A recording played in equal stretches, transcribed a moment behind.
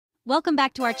Welcome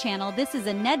back to our channel. This is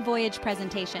a Ned Voyage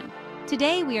presentation.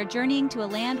 Today we are journeying to a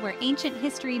land where ancient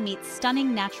history meets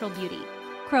stunning natural beauty.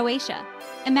 Croatia.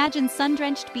 Imagine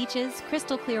sun-drenched beaches,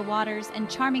 crystal-clear waters, and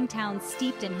charming towns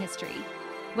steeped in history.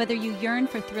 Whether you yearn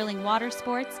for thrilling water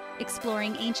sports,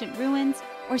 exploring ancient ruins,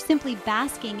 or simply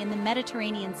basking in the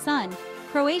Mediterranean sun,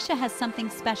 Croatia has something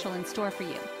special in store for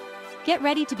you. Get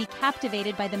ready to be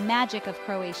captivated by the magic of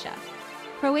Croatia.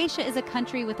 Croatia is a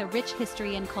country with a rich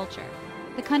history and culture.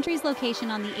 The country's location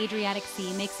on the Adriatic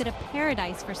Sea makes it a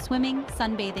paradise for swimming,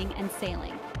 sunbathing, and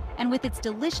sailing. And with its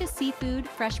delicious seafood,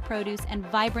 fresh produce, and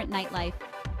vibrant nightlife,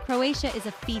 Croatia is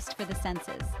a feast for the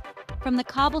senses. From the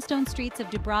cobblestone streets of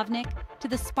Dubrovnik to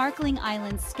the sparkling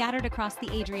islands scattered across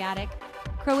the Adriatic,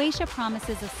 Croatia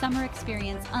promises a summer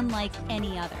experience unlike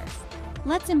any other.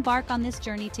 Let's embark on this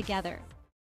journey together.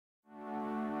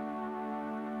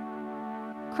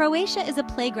 Croatia is a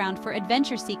playground for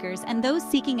adventure seekers and those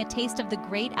seeking a taste of the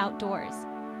great outdoors.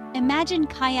 Imagine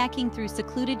kayaking through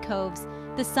secluded coves,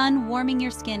 the sun warming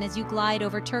your skin as you glide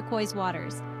over turquoise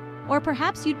waters. Or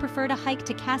perhaps you'd prefer to hike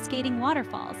to cascading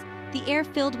waterfalls, the air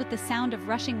filled with the sound of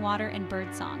rushing water and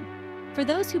birdsong. For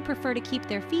those who prefer to keep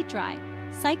their feet dry,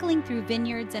 cycling through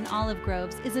vineyards and olive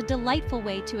groves is a delightful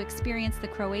way to experience the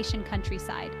Croatian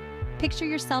countryside. Picture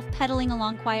yourself pedaling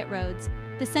along quiet roads,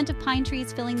 the scent of pine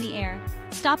trees filling the air,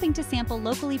 stopping to sample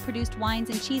locally produced wines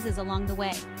and cheeses along the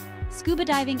way. Scuba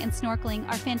diving and snorkeling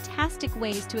are fantastic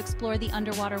ways to explore the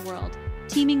underwater world,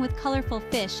 teeming with colorful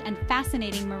fish and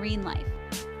fascinating marine life.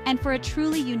 And for a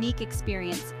truly unique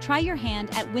experience, try your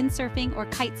hand at windsurfing or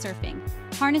kite surfing,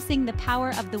 harnessing the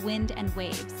power of the wind and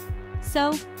waves.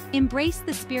 So, embrace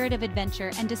the spirit of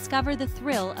adventure and discover the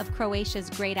thrill of Croatia's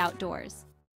great outdoors.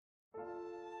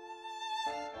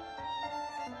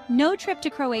 No trip to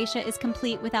Croatia is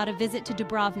complete without a visit to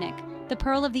Dubrovnik, the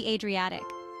pearl of the Adriatic.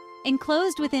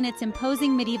 Enclosed within its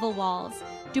imposing medieval walls,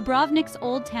 Dubrovnik's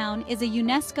Old Town is a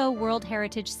UNESCO World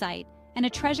Heritage Site and a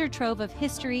treasure trove of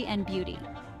history and beauty.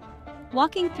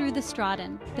 Walking through the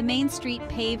Stradan, the main street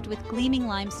paved with gleaming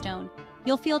limestone,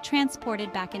 you'll feel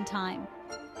transported back in time.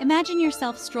 Imagine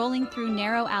yourself strolling through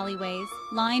narrow alleyways,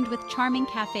 lined with charming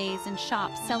cafes and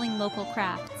shops selling local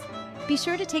crafts. Be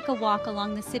sure to take a walk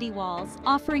along the city walls,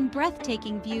 offering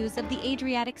breathtaking views of the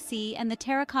Adriatic Sea and the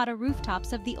terracotta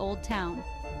rooftops of the Old Town.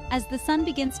 As the sun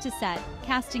begins to set,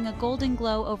 casting a golden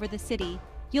glow over the city,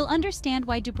 you'll understand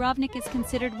why Dubrovnik is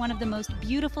considered one of the most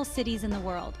beautiful cities in the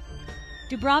world.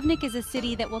 Dubrovnik is a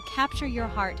city that will capture your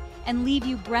heart and leave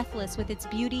you breathless with its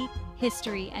beauty,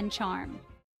 history, and charm.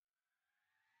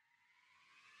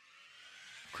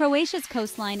 Croatia's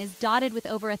coastline is dotted with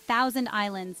over 1,000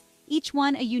 islands, each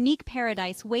one a unique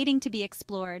paradise waiting to be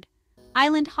explored.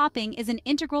 Island hopping is an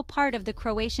integral part of the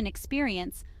Croatian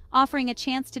experience, offering a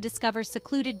chance to discover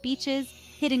secluded beaches,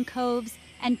 hidden coves,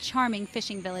 and charming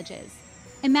fishing villages.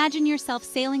 Imagine yourself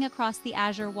sailing across the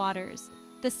azure waters,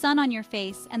 the sun on your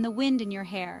face and the wind in your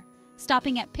hair,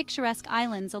 stopping at picturesque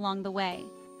islands along the way.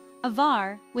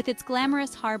 Hvar, with its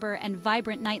glamorous harbor and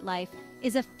vibrant nightlife,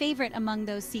 is a favorite among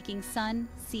those seeking sun,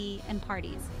 sea, and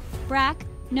parties. Brac,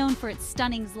 known for its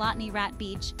stunning Zlatni Rat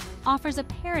Beach, offers a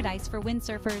paradise for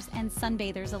windsurfers and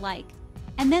sunbathers alike.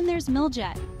 And then there's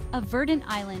Miljet, a verdant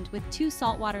island with 2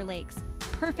 saltwater lakes,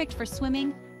 perfect for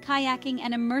swimming, kayaking,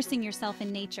 and immersing yourself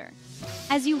in nature.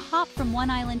 As you hop from one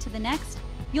island to the next,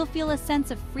 you'll feel a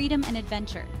sense of freedom and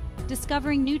adventure,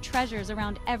 discovering new treasures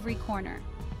around every corner.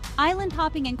 Island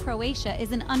hopping in Croatia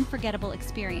is an unforgettable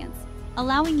experience,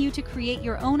 allowing you to create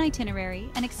your own itinerary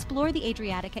and explore the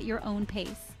Adriatic at your own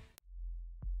pace.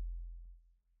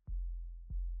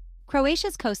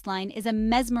 Croatia's coastline is a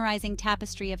mesmerizing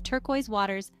tapestry of turquoise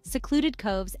waters, secluded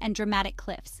coves, and dramatic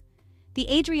cliffs. The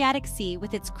Adriatic Sea,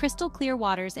 with its crystal-clear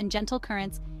waters and gentle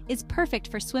currents, is perfect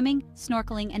for swimming,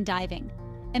 snorkeling, and diving.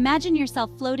 Imagine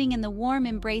yourself floating in the warm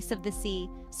embrace of the sea,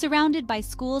 surrounded by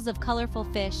schools of colorful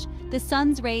fish, the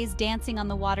sun's rays dancing on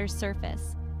the water's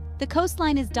surface. The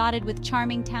coastline is dotted with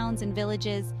charming towns and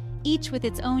villages, each with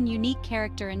its own unique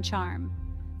character and charm.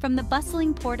 From the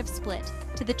bustling port of Split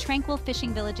to the tranquil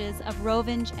fishing villages of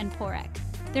Rovinj and Porek,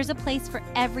 there's a place for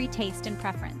every taste and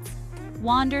preference.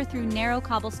 Wander through narrow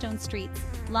cobblestone streets,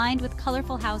 lined with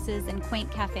colorful houses and quaint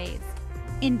cafes.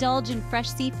 Indulge in fresh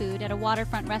seafood at a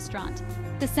waterfront restaurant,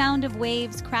 the sound of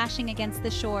waves crashing against the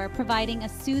shore providing a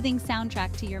soothing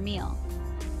soundtrack to your meal.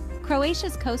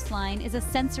 Croatia's coastline is a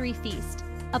sensory feast,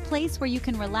 a place where you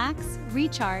can relax,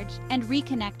 recharge, and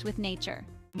reconnect with nature.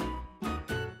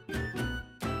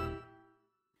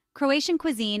 Croatian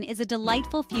cuisine is a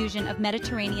delightful fusion of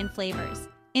Mediterranean flavors,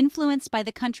 influenced by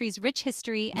the country's rich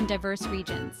history and diverse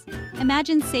regions.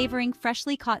 Imagine savoring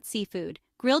freshly caught seafood,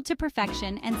 grilled to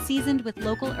perfection and seasoned with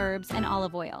local herbs and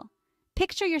olive oil.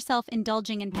 Picture yourself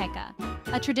indulging in peka,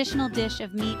 a traditional dish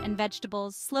of meat and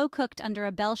vegetables slow-cooked under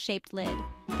a bell-shaped lid,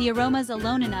 the aromas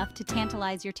alone enough to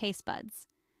tantalize your taste buds.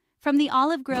 From the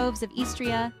olive groves of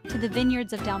Istria to the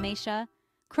vineyards of Dalmatia,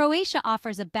 Croatia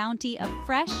offers a bounty of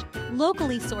fresh,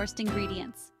 locally sourced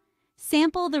ingredients.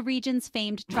 Sample the region's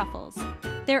famed truffles,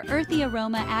 their earthy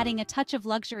aroma adding a touch of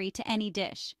luxury to any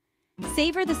dish.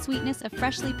 Savor the sweetness of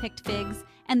freshly picked figs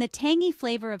and the tangy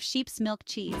flavor of sheep's milk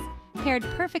cheese, paired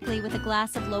perfectly with a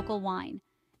glass of local wine.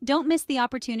 Don't miss the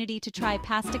opportunity to try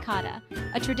pasticata,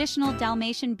 a traditional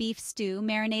Dalmatian beef stew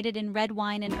marinated in red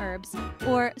wine and herbs,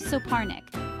 or soparnik,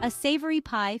 a savory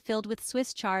pie filled with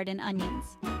Swiss chard and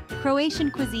onions. Croatian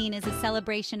cuisine is a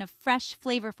celebration of fresh,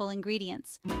 flavorful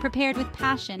ingredients, prepared with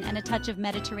passion and a touch of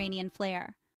Mediterranean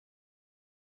flair.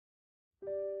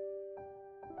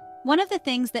 One of the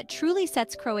things that truly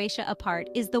sets Croatia apart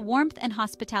is the warmth and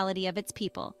hospitality of its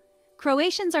people.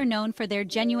 Croatians are known for their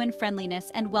genuine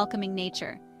friendliness and welcoming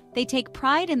nature. They take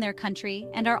pride in their country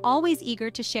and are always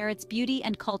eager to share its beauty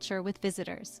and culture with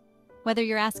visitors. Whether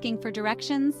you're asking for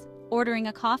directions, ordering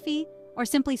a coffee, or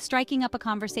simply striking up a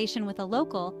conversation with a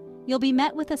local, you'll be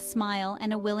met with a smile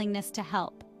and a willingness to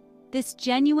help. This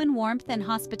genuine warmth and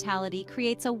hospitality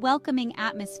creates a welcoming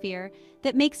atmosphere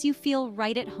that makes you feel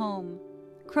right at home.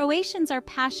 Croatians are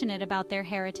passionate about their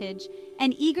heritage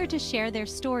and eager to share their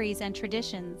stories and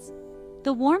traditions.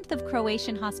 The warmth of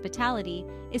Croatian hospitality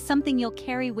is something you'll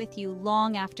carry with you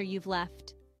long after you've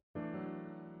left.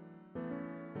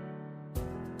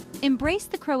 Embrace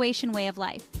the Croatian way of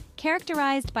life,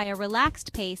 characterized by a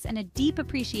relaxed pace and a deep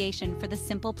appreciation for the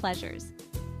simple pleasures.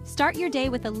 Start your day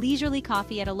with a leisurely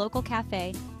coffee at a local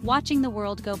cafe, watching the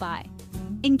world go by.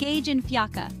 Engage in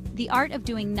fjaka, the art of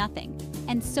doing nothing,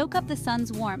 and soak up the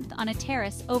sun's warmth on a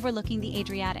terrace overlooking the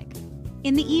Adriatic.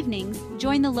 In the evenings,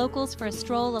 join the locals for a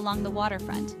stroll along the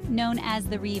waterfront, known as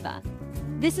the Riva.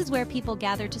 This is where people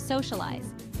gather to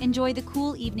socialize, enjoy the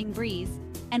cool evening breeze,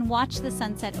 and watch the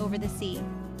sunset over the sea.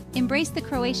 Embrace the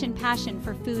Croatian passion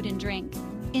for food and drink.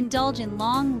 Indulge in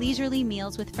long, leisurely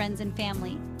meals with friends and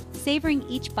family, savoring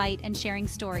each bite and sharing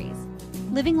stories.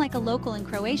 Living like a local in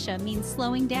Croatia means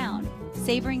slowing down,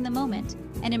 savoring the moment,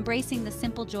 and embracing the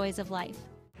simple joys of life.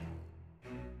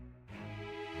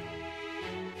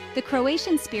 The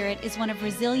Croatian spirit is one of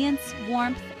resilience,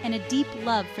 warmth, and a deep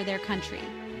love for their country.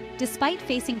 Despite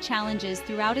facing challenges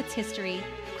throughout its history,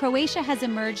 Croatia has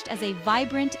emerged as a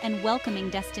vibrant and welcoming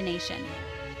destination.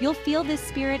 You'll feel this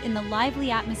spirit in the lively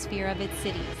atmosphere of its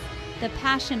cities, the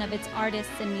passion of its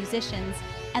artists and musicians,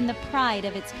 and the pride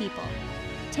of its people.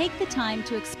 Take the time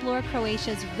to explore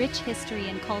Croatia's rich history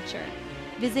and culture.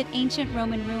 Visit ancient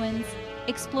Roman ruins,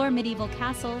 explore medieval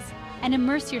castles, and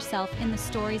immerse yourself in the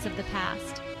stories of the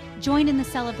past. Join in the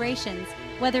celebrations,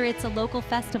 whether it's a local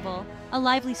festival, a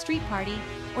lively street party,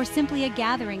 or simply a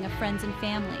gathering of friends and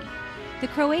family. The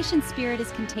Croatian spirit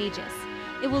is contagious.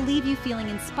 It will leave you feeling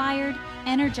inspired,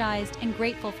 energized, and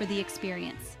grateful for the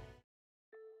experience.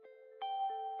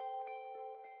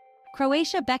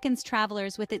 Croatia beckons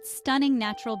travelers with its stunning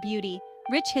natural beauty,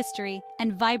 rich history,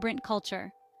 and vibrant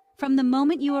culture. From the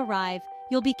moment you arrive,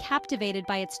 you'll be captivated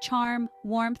by its charm,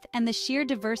 warmth, and the sheer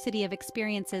diversity of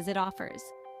experiences it offers.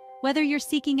 Whether you're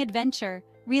seeking adventure,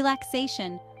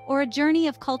 relaxation, or a journey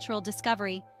of cultural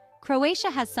discovery, Croatia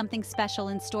has something special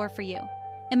in store for you.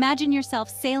 Imagine yourself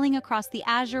sailing across the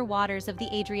azure waters of the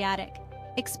Adriatic,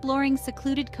 exploring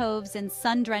secluded coves and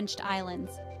sun-drenched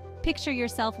islands. Picture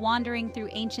yourself wandering through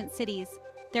ancient cities,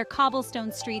 their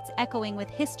cobblestone streets echoing with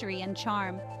history and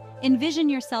charm. Envision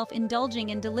yourself indulging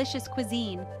in delicious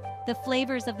cuisine, the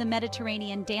flavors of the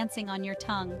Mediterranean dancing on your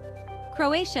tongue.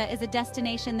 Croatia is a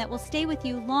destination that will stay with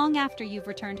you long after you've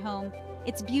returned home,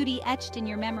 its beauty etched in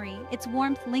your memory, its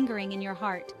warmth lingering in your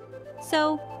heart.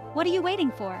 So, what are you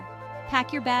waiting for?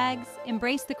 Pack your bags,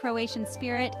 embrace the Croatian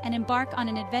spirit, and embark on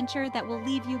an adventure that will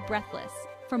leave you breathless.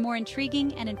 For more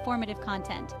intriguing and informative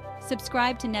content,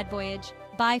 subscribe to Ned Voyage.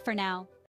 Bye for now.